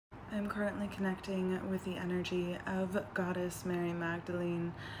I'm currently connecting with the energy of Goddess Mary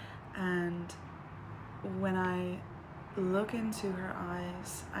Magdalene, and when I look into her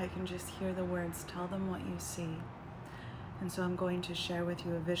eyes, I can just hear the words, "Tell them what you see." And so I'm going to share with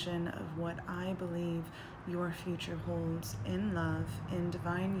you a vision of what I believe your future holds in love, in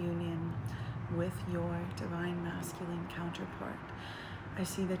divine union with your divine masculine counterpart. I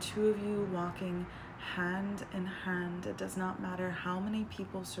see the two of you walking hand in hand. It does not matter how many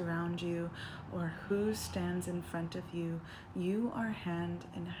people surround you or who stands in front of you. You are hand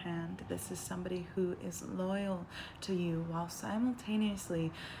in hand. This is somebody who is loyal to you while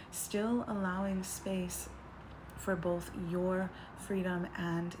simultaneously still allowing space for both your freedom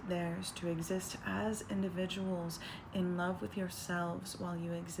and theirs to exist as individuals in love with yourselves while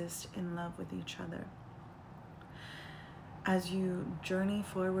you exist in love with each other. As you journey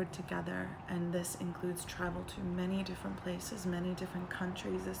forward together, and this includes travel to many different places, many different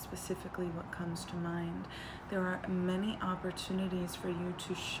countries is specifically what comes to mind, there are many opportunities for you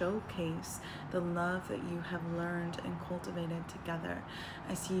to showcase the love that you have learned and cultivated together.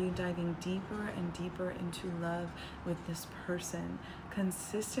 I see you diving deeper and deeper into love with this person,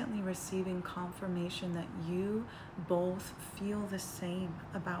 consistently receiving confirmation that you both feel the same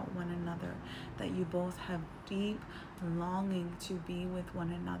about one another, that you both have deep longing to be with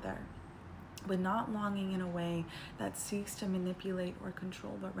one another, but not longing in a way that seeks to manipulate or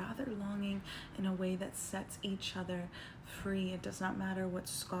control, but rather longing in a way that sets each other free. It does not matter what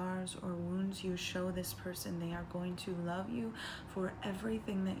scars or wounds you show this person, they are going to love you for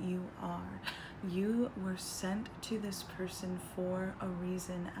everything that you are. You were sent to this person for a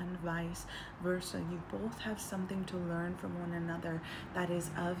reason, and vice versa. You both have something to learn from one another that is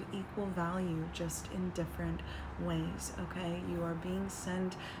of equal value, just in different ways, okay? You are being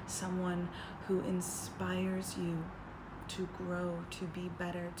sent someone who inspires you to grow, to be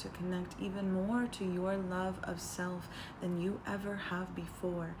better, to connect even more to your love of self than you ever have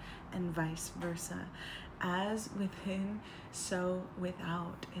before, and vice versa. As within, so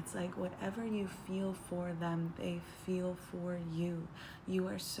without. It's like whatever you feel for them, they feel for you. You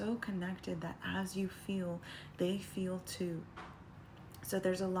are so connected that as you feel, they feel too. So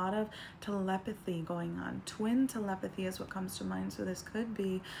there's a lot of telepathy going on. Twin telepathy is what comes to mind. So this could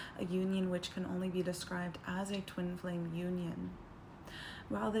be a union which can only be described as a twin flame union.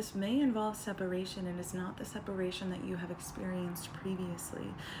 While this may involve separation, it is not the separation that you have experienced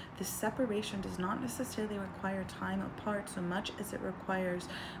previously. This separation does not necessarily require time apart so much as it requires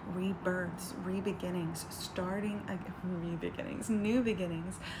rebirths, rebeginnings, new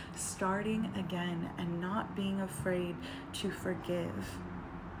beginnings, starting again, and not being afraid to forgive.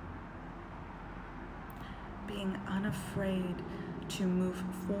 Being unafraid to move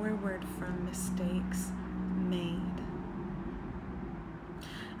forward from mistakes made.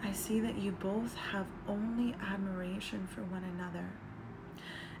 I see that you both have only admiration for one another.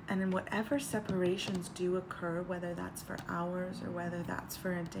 And in whatever separations do occur, whether that's for hours or whether that's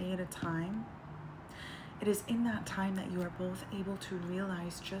for a day at a time, it is in that time that you are both able to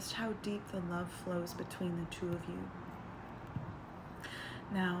realize just how deep the love flows between the two of you.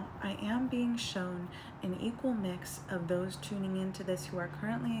 Now, I am being shown an equal mix of those tuning into this who are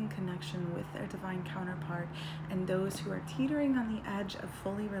currently in connection with their divine counterpart and those who are teetering on the edge of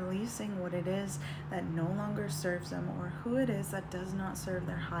fully releasing what it is that no longer serves them or who it is that does not serve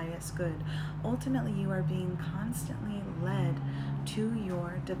their highest good. Ultimately, you are being constantly led to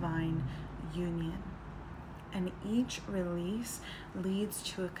your divine union. And each release leads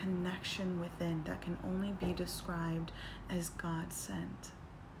to a connection within that can only be described as God sent.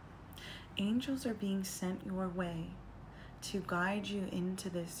 Angels are being sent your way to guide you into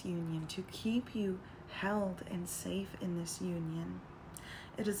this union, to keep you held and safe in this union.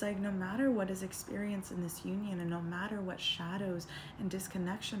 It is like no matter what is experienced in this union and no matter what shadows and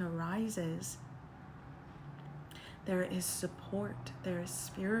disconnection arises, there is support, there is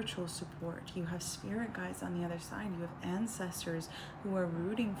spiritual support. You have spirit guides on the other side. You have ancestors who are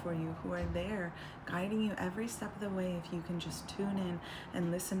rooting for you, who are there, guiding you every step of the way if you can just tune in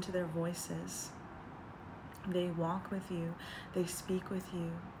and listen to their voices. They walk with you, they speak with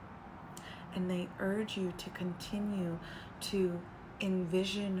you, and they urge you to continue to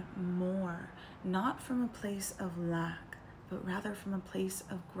envision more, not from a place of lack, but rather from a place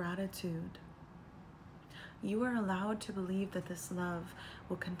of gratitude. You are allowed to believe that this love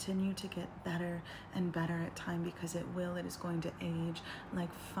will continue to get better and better at time, because it will. It is going to age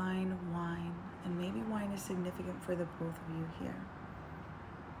like fine wine, and maybe wine is significant for the both of you here.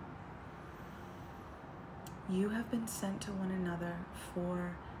 You have been sent to one another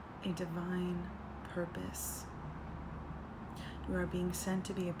for a divine purpose. You are being sent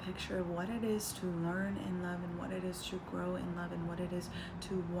to be a picture of what it is to learn in love, and what it is to grow in love, and what it is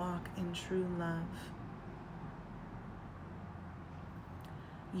to walk in true love.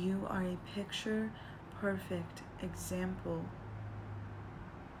 You are a picture perfect example.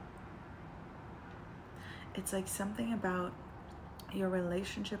 It's like something about your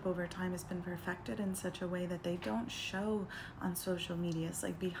relationship over time has been perfected in such a way that they don't show on social media. It's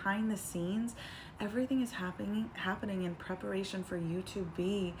like behind the scenes, everything is happening in preparation for you to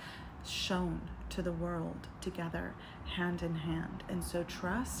be shown to the world together, hand in hand. And so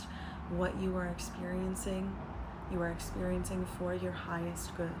trust what you are experiencing. You are experiencing for your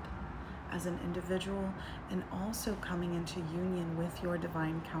highest good as an individual, and also coming into union with your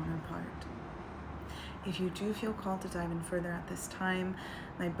divine counterpart. If you do feel called to dive in further at this time,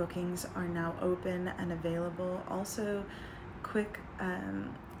 my bookings are now open and available. Also, quick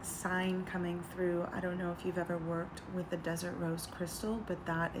sign coming through. I don't know if you've ever worked with the Desert Rose Crystal, but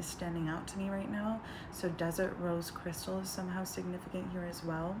that is standing out to me right now. So Desert Rose Crystal is somehow significant here as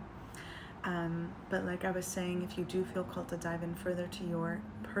well. But like I was saying, if you do feel called to dive in further to your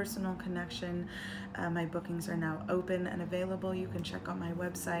personal connection, my bookings are now open and available. You can check out my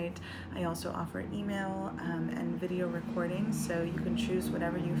website. I also offer email and video recordings, so you can choose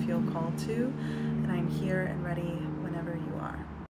whatever you feel called to, and I'm here and ready whenever you are.